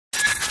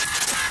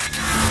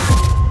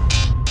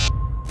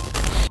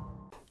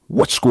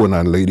What's going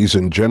on, ladies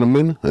and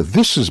gentlemen?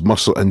 This is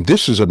Muscle, and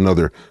this is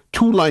another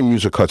Two Line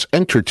Music Hut's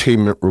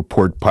Entertainment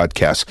Report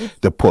podcast,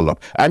 The Pull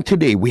Up. And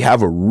today we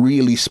have a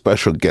really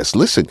special guest.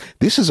 Listen,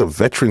 this is a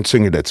veteran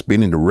singer that's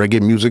been in the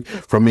reggae music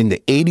from in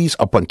the 80s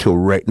up until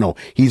right now.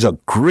 He's a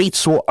great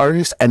soul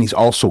artist, and he's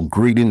also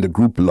great in the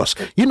group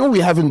L.U.S.T. You know,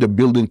 we have in the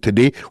building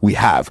today, we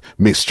have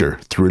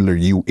Mr. Thriller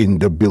U in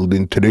the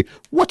building today.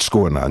 What's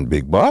going on,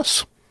 big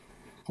boss?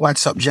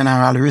 What's up,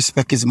 General?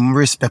 Respect is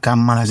respect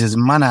and manners is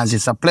manners.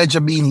 It's a pleasure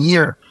being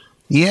here.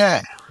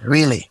 Yeah,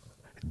 really.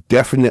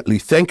 Definitely.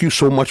 Thank you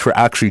so much for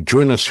actually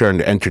joining us here on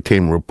the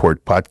Entertainment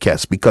Report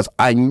podcast, because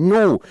I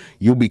know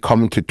you'll be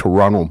coming to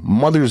Toronto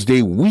Mother's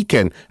Day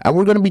weekend, and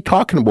we're going to be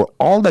talking about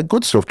all that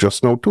good stuff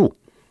just now too.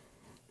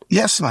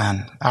 Yes,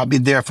 man. I'll be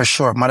there for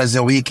sure. Mother's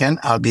Day weekend,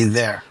 I'll be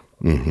there.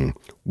 Mm-hmm.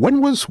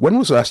 When was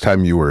the last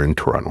time you were in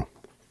Toronto?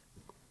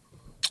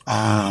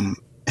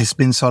 It's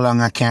been so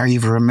long I can't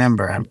even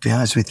remember, I'll be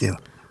honest with you.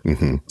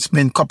 Mm-hmm. It's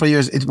been a couple of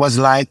years. It was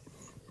like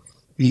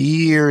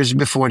years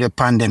before the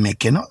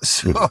pandemic, you know?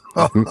 So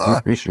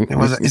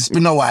it's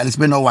been a while. It's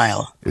been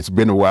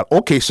a while.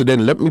 Okay, so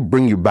then let me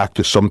bring you back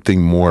to something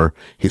more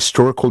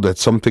historical.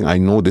 That's something I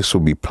know this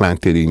will be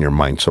planted in your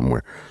mind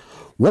somewhere.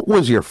 What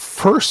was your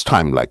first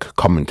time like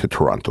coming to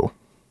Toronto?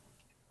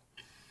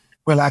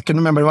 Well, I can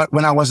remember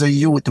when I was a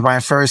youth, my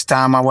first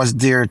time I was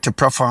there to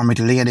perform with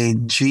Lady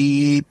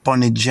G,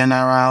 Pony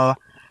General,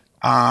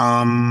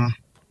 Papa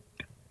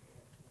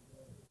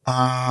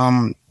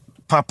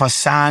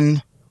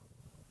San,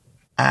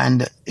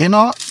 and, you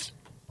know,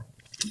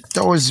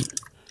 those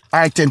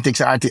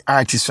authentic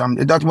artists from,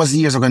 that was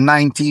years ago,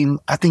 I think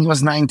it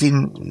was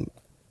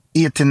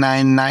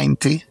 1989,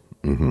 90.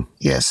 Mm-hmm.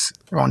 Yes,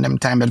 around them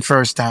time, the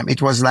first time.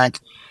 It was like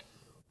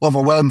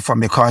overwhelmed for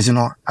me because, you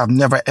know, I've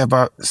never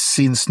ever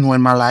seen snow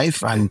in my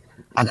life, and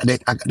I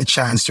got the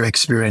chance to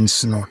experience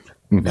snow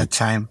that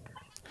time.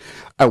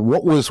 And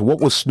what was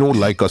snow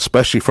like,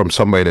 especially from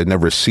somebody that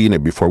never seen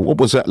it before? What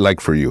was that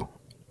like for you?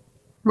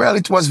 Well,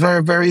 it was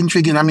very, very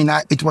intriguing. I mean,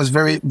 it was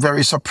very,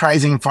 very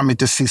surprising for me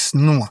to see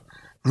snow,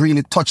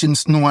 really touching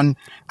snow and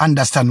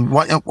understand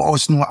how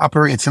snow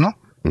operates, you know?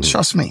 Mm-hmm.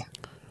 Trust me.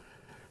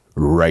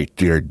 Right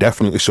there,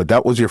 definitely. So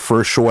that was your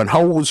first show. And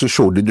how was the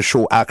show? Did the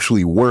show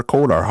actually work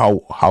out, or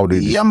how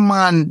did it? Yeah,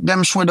 man,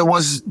 them show that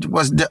was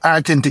the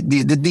authentic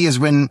day. The days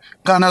when,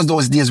 gone as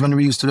those days when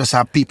we used to just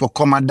have people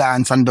come and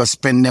dance and just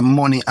spend their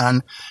money,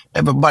 and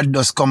everybody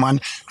just come.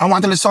 And I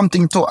want to tell you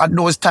something too. At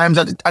those times,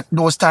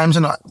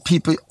 you know,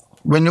 people,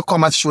 when you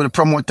come at show, the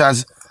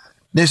promoters,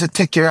 they used to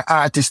take care of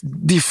artists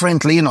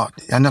differently, you know.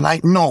 And they're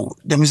like, no,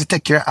 they used to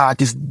take care of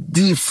artists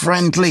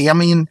differently. I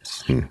mean,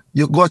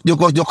 you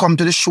come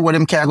to the show,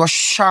 them can go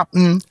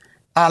shopping,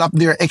 all up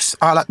their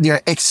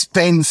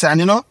expense, and,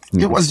 you know,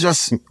 it was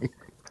just,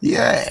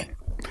 yeah.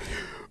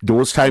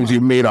 Those times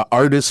you made an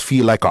artist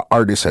feel like an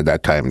artist at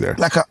that time there.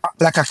 Like a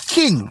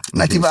king.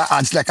 Not even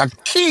artist, like a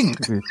king.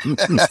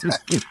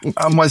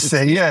 I must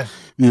say, yeah.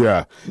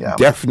 Yeah,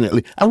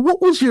 definitely. And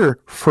what was your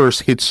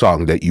first hit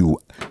song that you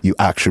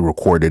actually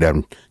recorded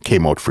and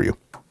came out for you?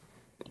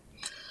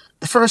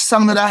 The first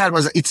song that I had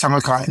was a hit song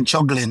called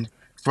Juggling.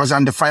 It was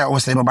on the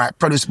Firehouse label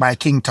produced by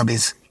King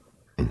Tubby's.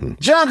 Mm-hmm.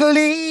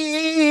 Juggling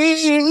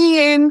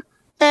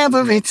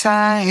every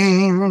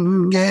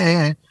time,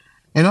 yeah.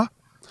 You know,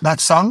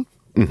 that song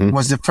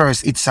was the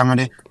first hit song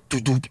of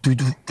the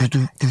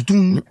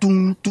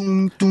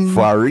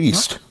Far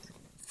East.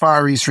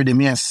 Far East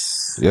rhythm,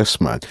 yes. Yes,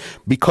 man.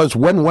 Because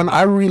when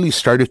I really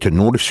started to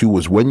notice you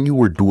was when you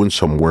were doing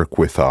some work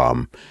with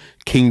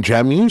King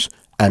Jammys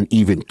and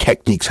even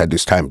Techniques at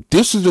this time.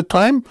 This is the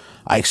time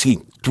I see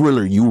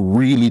Thriller U,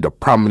 really the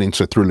prominence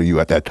of Thriller U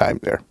at that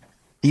time there.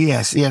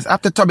 Yes.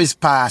 After Tubby's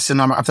passed, then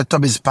I get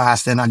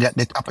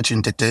the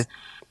opportunity to,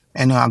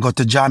 you know, I go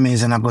to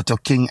Jammys and I go to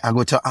King, I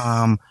go to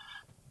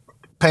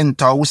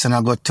Penthouse and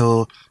I go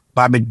to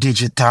Bobby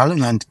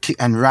Digital and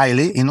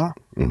Riley, you know.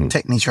 Mm-hmm.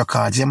 Techniques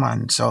Records, yeah,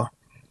 man. So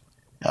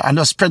I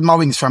just spread my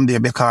wings from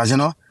there because, you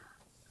know,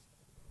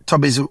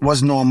 Tubby's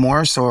was no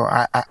more, so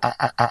I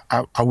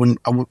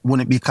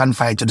wouldn't be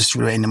confined to the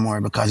studio anymore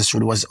because the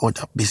studio was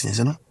out of business,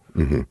 you know.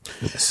 Mm-hmm.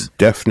 Yes,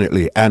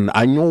 definitely. And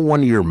I know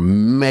one of your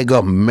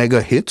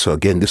mega hits,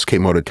 again, this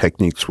came out of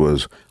Techniques,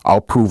 was "I'll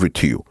Prove It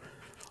to You"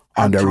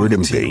 on that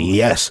rhythm day.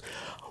 Yes.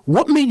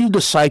 What made you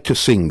decide to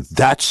sing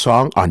that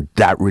song on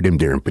that rhythm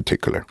there in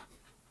particular?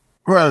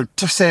 Well,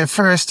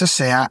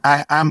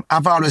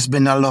 I've always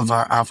been a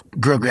lover of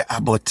Gregory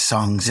Abbott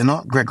songs, you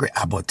know,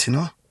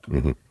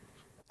 Mm-hmm.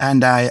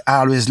 And I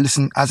always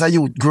listen, as a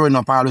youth growing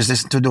up, I always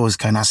listen to those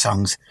kind of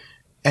songs.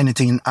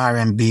 Anything in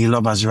R&B,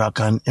 lovers rock,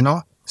 and, you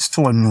know,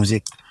 soul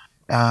music.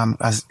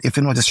 As if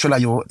you know the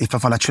Thriller, if I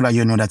follow Thriller,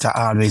 you know that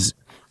I always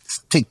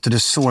stick to the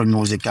soul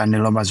music and the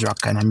lovers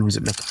rock kind of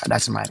music.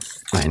 That's mine.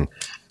 Mm-hmm.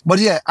 But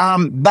yeah,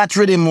 that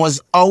rhythm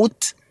was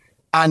out.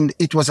 And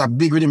it was a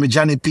big rhythm with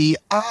Johnny P.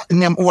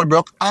 Name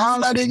Oldbrook.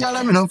 All of the girls,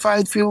 I mean,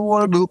 fight for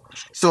Oldbrook.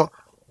 So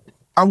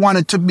I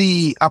wanted to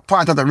be a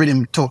part of the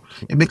rhythm too,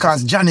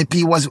 because Johnny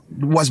P was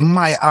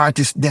my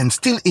artist then,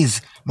 still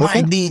is my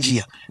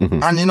DJ.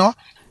 Mm-hmm. And you know,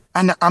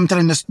 And I'm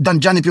telling you, Don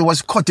Johnny P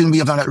was cutting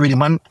waves on that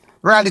rhythm. And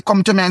Riley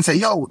come to me and say,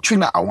 yo,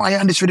 Trina, I want you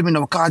on this rhythm, you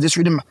know, because this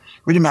rhythm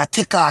I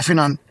take off, you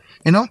know.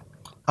 You know,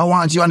 I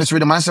want you on this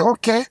rhythm. And I said,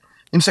 okay.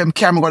 Him say,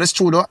 carry me go to the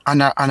studio.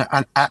 And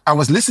I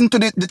was listening to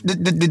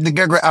the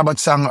Gregory Abbott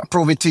song,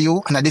 Prove It To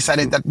You. And I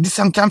decided that this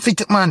song can fit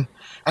it, man.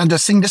 And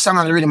just sing the song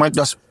on the rhythm. It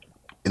just,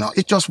 you know,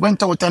 it just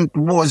went out and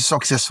was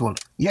successful.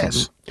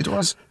 Yes, it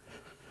was.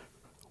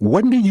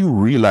 When did you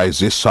realize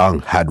this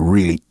song had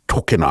really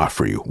taken off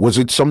for you? Was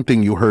it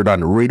something you heard on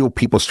the radio?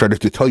 People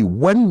started to tell you?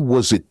 When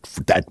was it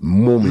that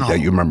moment that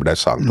you remember that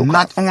song took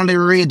Not off? only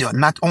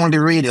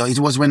radio. It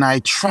was when I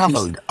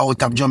traveled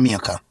out of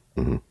Jamaica.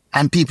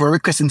 And people were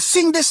requesting,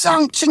 sing this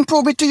song, sing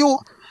Prove It To You.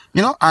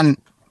 You know, and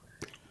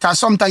because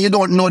sometimes you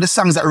don't know the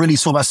songs that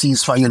release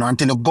overseas for you, know,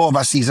 until you go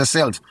overseas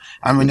yourself.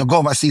 And when you go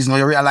overseas, you know,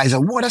 you realize,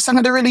 what, the song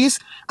that they release?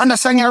 And the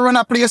song you run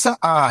a place,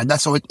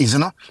 that's how it is, you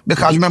know.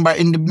 Because remember,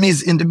 in the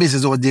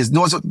business those days,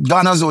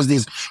 those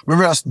days, we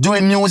were just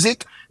doing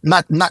music,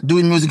 not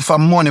doing music for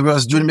money, we were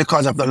just doing it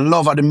because of the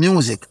love of the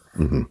music.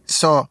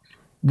 So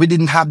we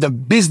didn't have the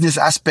business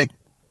aspect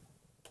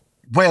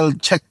well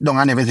checked down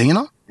and everything, you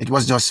know. It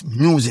was just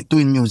music,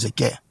 doing music,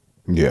 yeah.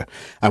 Yeah.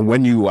 And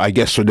when you, I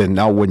guess, so then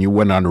now when you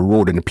went on the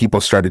road and the people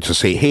started to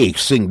say, hey,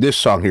 sing this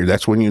song here,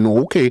 that's when you know,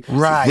 okay,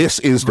 right, this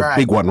is the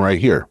big one right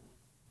here.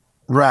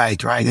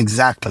 Right,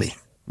 exactly.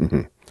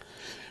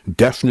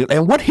 Definitely.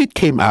 And what hit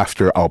came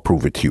after I'll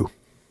Prove It To You?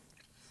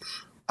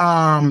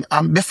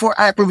 Before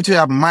I Prove It To You,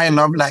 I have My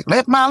Love, like,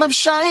 let my love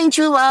shine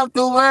throughout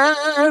the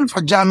world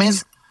for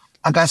Jammys.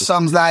 I got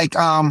songs like,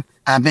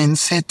 I've been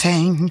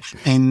sitting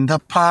in the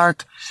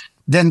park.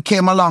 Then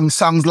came along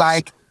songs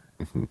like,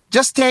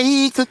 just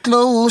take a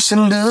close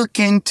and look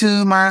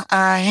into my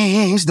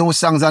eyes. Those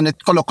songs on the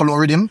color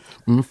rhythm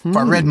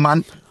for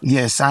Redman.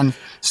 Yes, and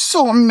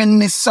so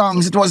many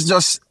songs. It was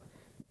just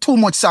too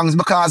much songs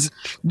because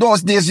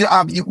those days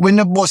when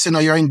you're boss, you know,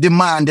 you're in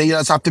demand. You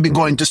just have to be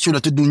going to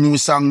studio to do new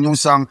song.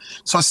 So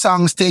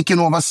songs taking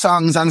over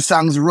songs and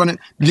songs running,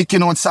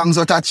 licking out songs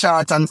out of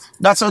chart, and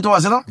that's how it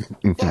was, you know.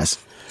 Yes.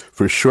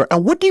 For sure.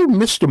 And what do you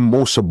miss the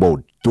most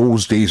about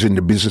those days in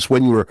the business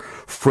when you were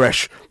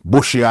fresh,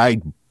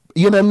 bushy-eyed,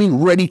 you know what I mean,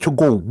 ready to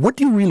go? What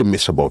do you really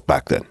miss about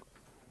back then?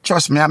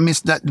 Trust me, I miss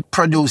the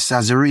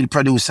real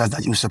producers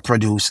that used to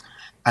produce,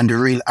 and the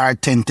real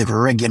authentic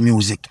reggae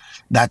music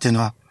that, you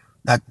know,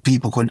 that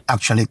people could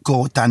actually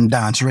go out and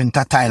dance, rent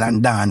a tile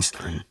and dance.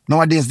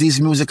 Nowadays, these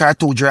music are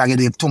too draggy.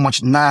 They have too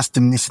much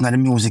nastiness in the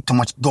music, too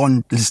much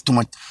gun, too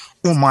much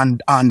woman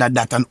under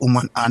that and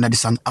woman under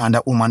this and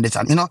under woman this,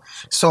 and you know.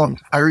 So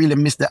I really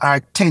miss the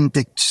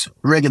authentic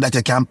reggae that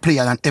you can play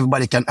and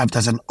everybody can have it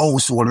as an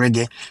household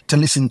reggae to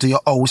listen to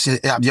your house, you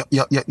have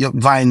your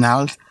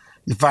vinyl.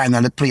 The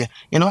vinyl to play.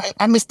 You know,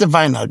 I miss the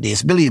vinyl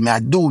days. Believe me, I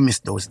do miss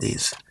those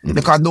days.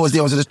 Because those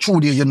days was the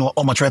true days, you know,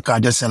 how much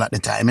record you sell at the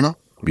time, you know?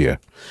 Yeah,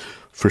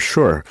 for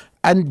sure.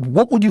 And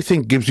what would you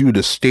think gives you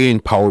the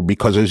staying power?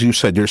 Because as you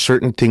said, there's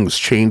certain things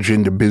change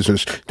in the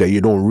business that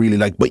you don't really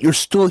like, but you're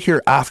still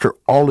here after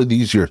all of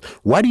these years.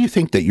 Why do you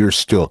think that you're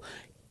still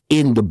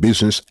in the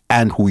business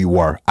and who you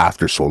are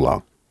after so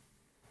long?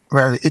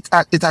 Well, it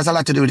has a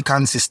lot to do with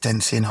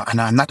consistency, you know,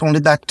 and not only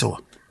that too.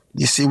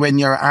 You see, when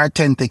you're an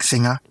authentic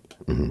singer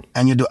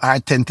and you do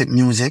authentic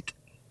music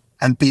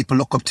and people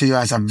look up to you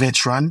as a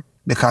veteran,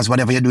 because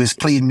whatever you do is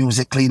clean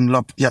music, them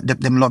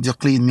love your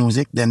clean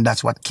music, then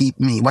that's what keep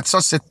me. What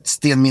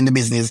sustain me in the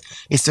business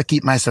is to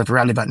keep myself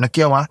relevant. No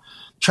care what,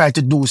 try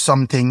to do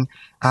something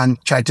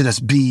and try to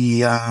just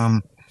be,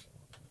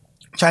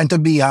 trying to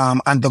be on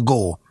the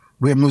go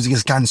where music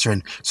is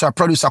concerned. So a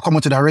producer come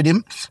into the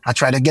rhythm, I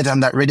try to get on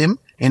that rhythm,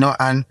 you know,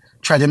 and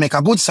try to make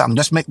a good song.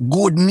 Just make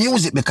good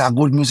music because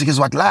good music is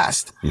what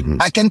lasts.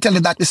 I can tell you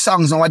that the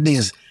songs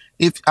nowadays,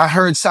 if I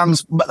heard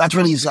songs that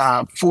released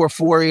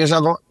 4 years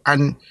ago,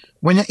 and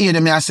when you hear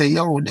them, I say,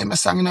 yo, them a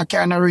song in a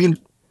kind of real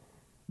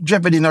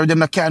jeopardy, or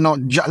them a kind of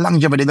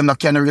longevity, them a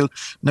kind of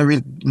no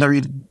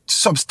real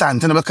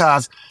substance, you know,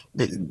 because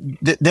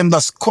them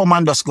just come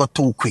and just go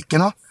too quick, you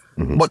know.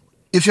 But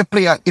if you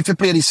play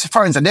this,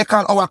 for instance, they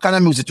call our kind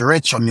of music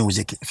retro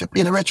music. If you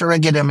play the retro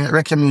reggae,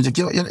 retro music,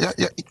 you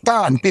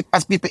can.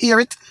 As people hear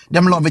it,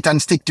 them love it and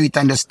stick to it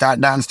and just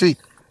start dance to it.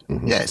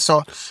 Yeah,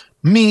 so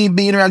me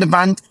being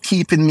relevant,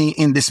 keeping me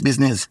in this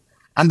business.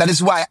 And that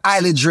is why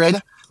Highly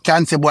Dread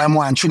can say, boy, I'm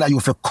one Trilla you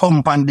for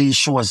come on these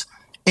shows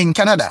in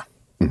Canada.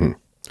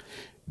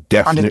 Definitely.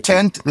 On the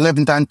 10th,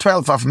 11th, and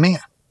 12th of May.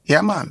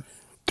 Yeah, man.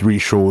 3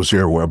 shows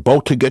here. We're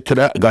about to get to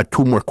that. I got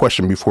 2 more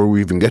questions before we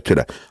even get to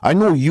that. I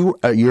know you're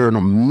an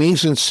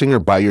amazing singer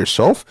by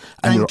yourself,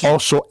 and you're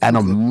also an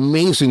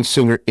amazing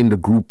singer in the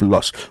group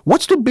L.U.S.T.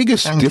 What's the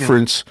biggest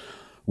difference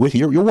with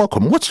you're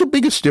welcome. What's the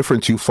biggest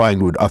difference you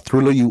find with a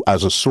Thriller You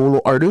as a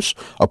solo artist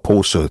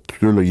opposed to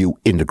Thriller You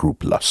in the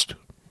group L.U.S.T?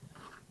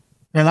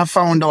 Well, I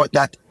found out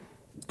that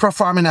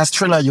performing as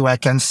Thriller You, I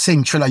can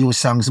sing Thriller You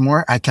songs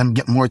more. I can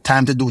get more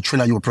time to do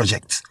Thriller You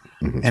projects,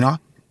 you know,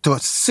 to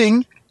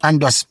sing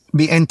and just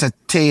be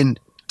entertained,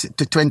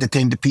 to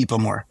entertain the people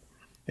more.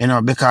 You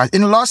know, because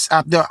in Lost,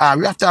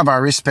 we have to have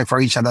our respect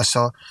for each other.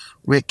 So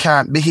we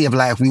can't behave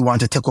like we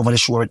want to take over the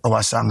show with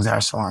our songs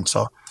or so on.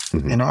 So,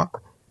 you know,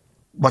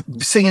 but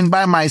singing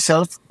by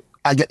myself,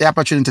 I get the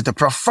opportunity to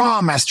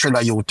perform as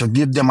Thriller U, to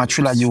give them a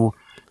Thriller U,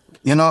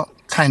 you know,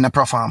 kind of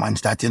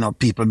performance that, you know,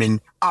 people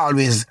been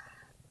always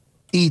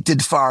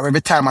eated for. Every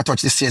time I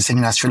touch the stage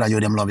singing as Thriller U,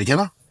 them love it, you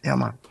know? Yeah,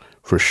 man.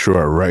 For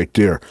sure, right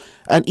there.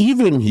 And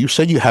even you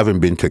said you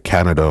haven't been to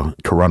Canada,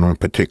 Toronto in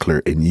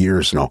particular, in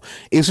years now.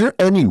 Is there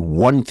any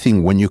one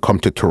thing when you come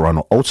to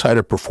Toronto outside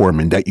of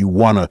performing that you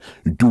want to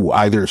do?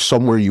 Either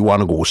somewhere you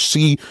want to go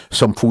see,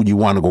 some food you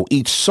want to go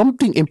eat,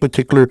 something in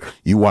particular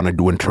you want to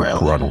do in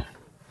Toronto?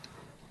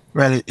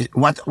 Well,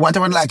 what I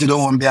would like to do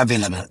won't be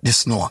available, the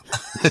snow.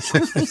 I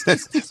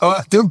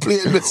want to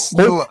play the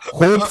snow.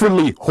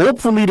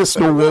 Hopefully the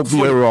snow won't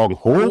be wrong.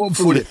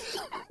 Hopefully.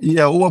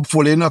 Yeah,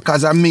 hopefully, you know,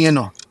 because I'm me, you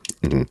know.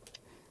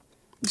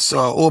 So,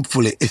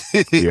 hopefully.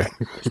 Yeah.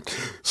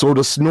 So,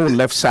 the snow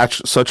left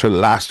such a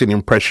lasting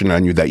impression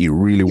on you that you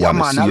really want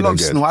to see it again. I love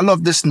snow. I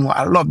love the snow.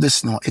 I love the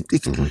snow.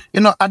 You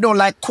know, I don't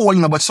like cold,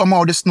 you know, but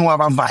somehow the snow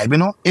have a vibe, you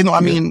know. You know,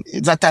 I mean,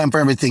 it's a time for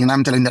everything, and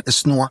I'm telling you that the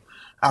snow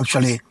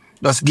actually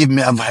just give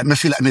me a vibe. I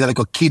feel like me like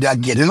a kid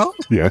again, you know?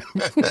 Yeah.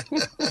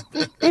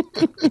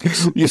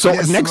 So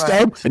yes,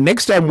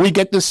 next time we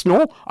get the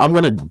snow, I'm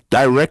gonna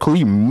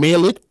directly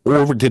mail it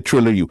over to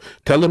Thriller U.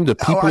 Tell them the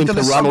people in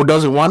Toronto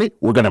doesn't want it,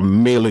 we're gonna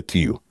mail it to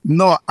you.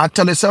 No, I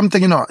tell you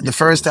something, you know, the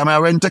first time I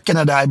went to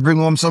Canada, I bring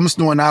home some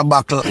snow in a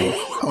bottle.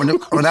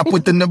 When I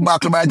put in the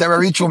bottle, by the time I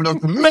reach home,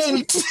 it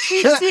melt.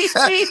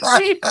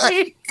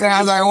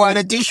 Because I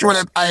wanted to show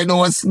that I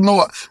know it's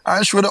snow.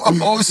 I show them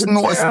how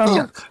snow is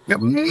here.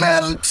 It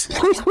melt.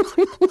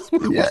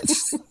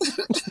 Yes.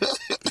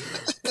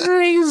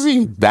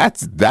 Crazy.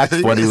 That's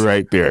funny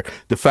right there.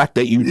 The fact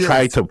that you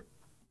tried to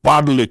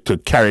bottle it to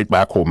carry it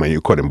back home and you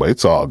couldn't, but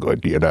it's all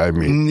good, you know what I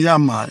mean? Yeah,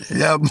 man.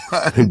 Yeah,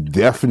 man.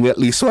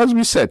 Definitely. So as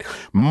we said,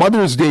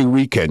 Mother's Day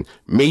weekend,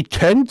 May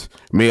 10th,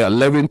 May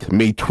 11th,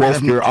 May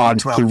 12th, you're on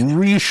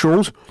 3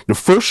 shows. The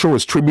first show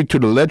is Tribute to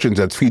the Legends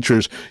that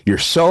features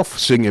yourself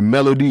singing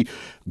melody,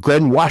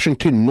 Glenn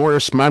Washington,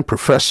 Norris Mann,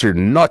 Professor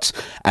Nuts,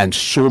 and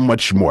so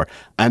much more.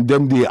 And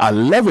then the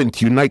 11th,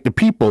 Unite the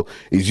People,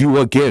 is you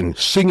again,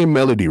 singing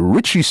melody,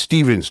 Richie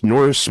Stevens,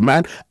 Norris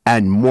Mann,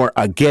 and more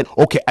again.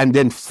 Okay, and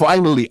then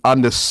finally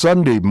on the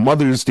Sunday,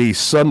 Mother's Day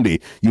Sunday,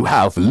 you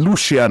have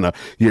Luciana,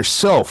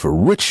 yourself,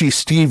 Richie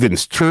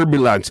Stevens,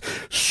 Turbulence,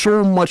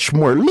 so much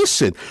more.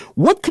 Listen,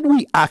 what could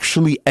we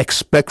actually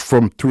expect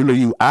from Thriller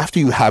U after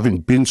you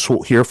haven't been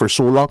here for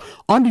so long?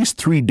 On these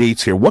 3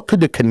 dates here, what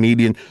could the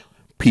Canadian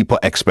people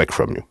expect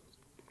from you?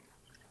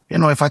 You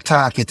know, if I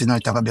talk it, you know,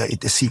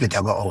 it's a secret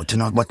I go out, you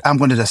know, but I'm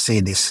going to just say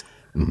this.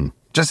 I'm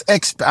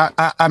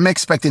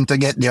expecting to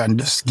get there and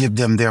just give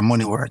them their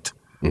money worth.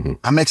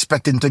 I'm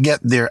expecting to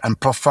get there and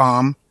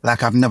perform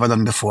like I've never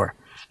done before.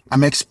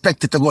 I'm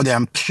expected to go there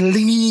and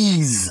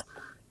please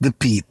the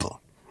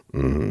people.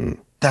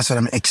 That's what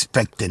I'm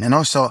expecting, you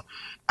know. So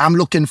I'm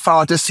looking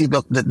forward to see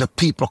the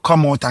people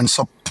come out and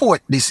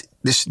support this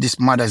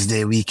Mother's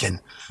Day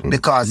weekend,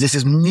 because this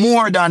is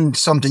more than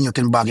something you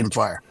can bargain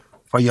for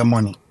your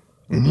money.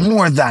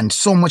 More than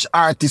so much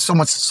artists, so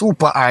much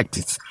super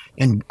artists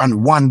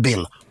on one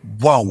bill.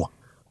 Wow.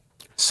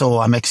 So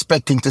I'm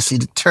expecting to see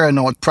the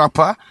turnout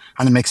proper,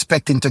 and I'm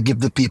expecting to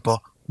give the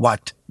people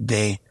what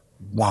they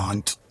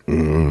want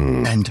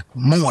and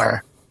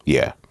more.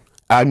 Yeah,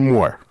 and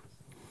more.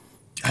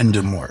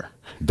 And more.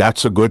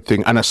 That's a good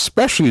thing. And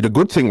especially the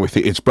good thing with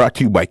it, it's brought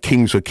to you by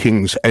Kings of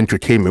Kings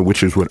Entertainment,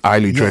 which is with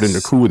Eiley Dread and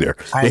the crew there.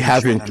 They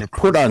haven't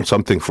put on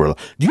something for...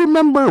 Do you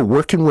remember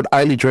working with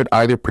Eiley Dread,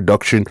 either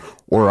production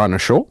or on a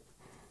show?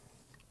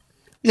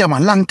 Yeah,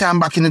 man. Long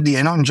time back in the day,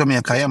 you know, in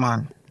Jamaica, yeah,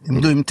 man.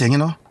 I'm doing thing, you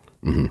know.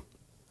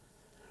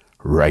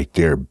 Right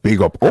there.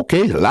 Big up.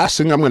 Okay, last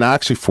thing I'm going to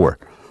ask you for.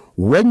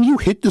 When you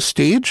hit the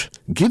stage,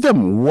 give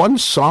them one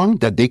song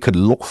that they could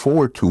look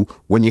forward to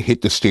when you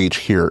hit the stage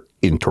here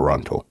in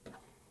Toronto.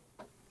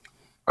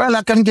 Well,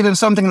 I can give him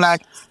something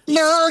like,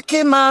 look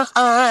in my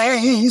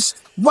eyes,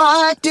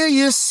 what do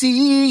you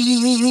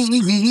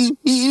see?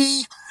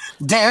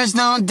 There's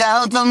no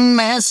doubt the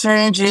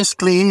message is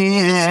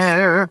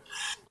clear.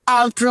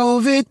 I'll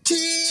prove it to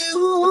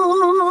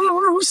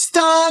you,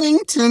 starting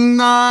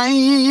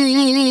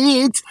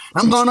tonight.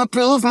 I'm gonna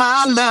prove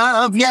my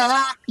love,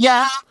 yeah.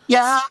 Yeah,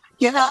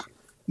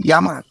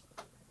 man.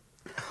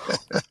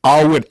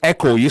 All with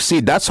echo. You see,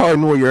 that's how I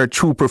know you're a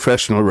true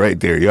professional right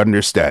there. You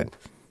understand?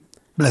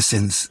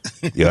 Blessings.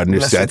 You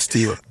understand? Blessings to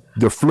you.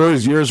 The floor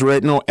is yours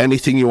right now.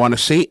 Anything you want to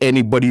say,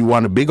 anybody you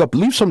want to big up,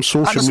 leave some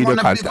social media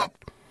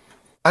contact.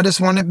 I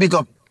just want to big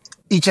up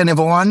each and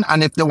every one.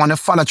 And if they want to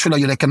follow Thriller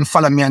U, they can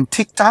follow me on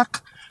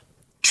TikTok,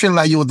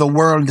 Thriller U, the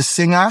World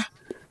Singer.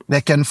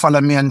 They can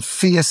follow me on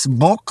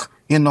Facebook,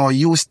 you know,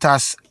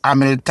 Eustace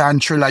Hamilton,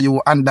 Thriller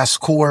U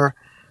 _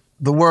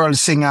 the World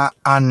Singer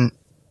on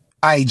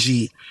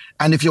IG.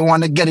 And if you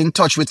want to get in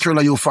touch with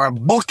Thriller U for a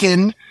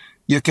booking,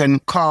 you can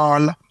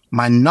call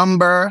my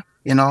number,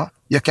 you know,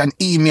 you can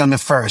email me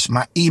first.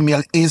 My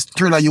email is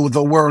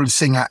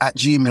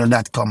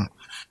thrilleryoutheworldsinger@gmail.com.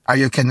 or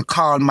you can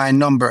call my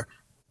number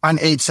on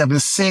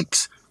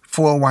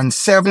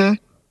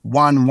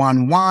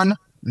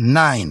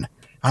 876-417-1119.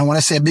 I want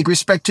to say a big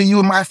respect to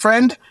you, my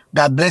friend.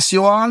 God bless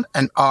you all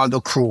and all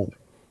the crew.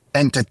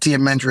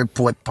 Entertainment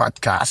Report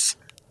Podcast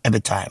every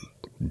time.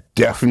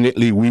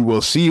 Definitely. We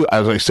will see you,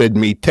 as I said,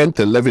 May 10th,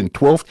 11th,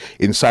 12th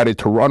inside of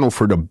Toronto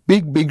for the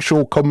big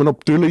show coming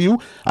up to you.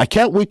 I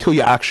can't wait till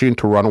you're actually in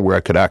Toronto where I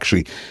could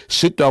actually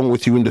sit down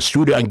with you in the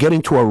studio and get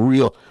into a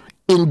real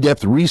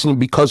in-depth reasoning,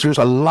 because there's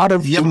a lot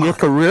of in your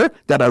career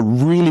that I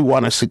really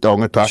want to sit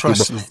down and talk to you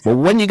about. But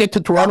when you get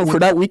to Toronto for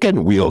that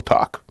weekend, we'll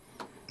talk.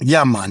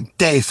 Yeah, man.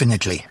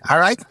 Definitely. All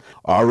right?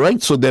 All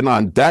right. So then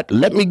on that,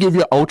 let me give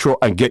you an outro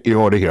and get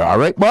you out of here. All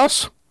right,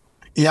 boss?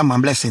 Yeah,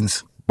 man.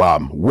 Blessings.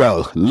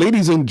 Well,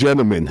 ladies and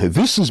gentlemen,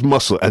 this is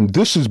Muscle, and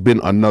this has been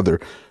another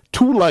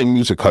Two Line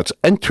Music Hut's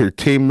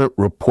Entertainment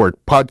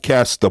Report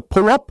podcast, The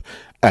Pull Up,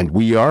 and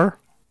we are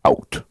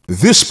out.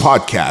 This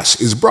podcast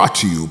is brought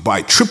to you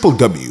by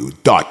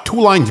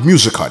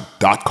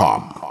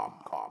www.twolinedmusichut.com.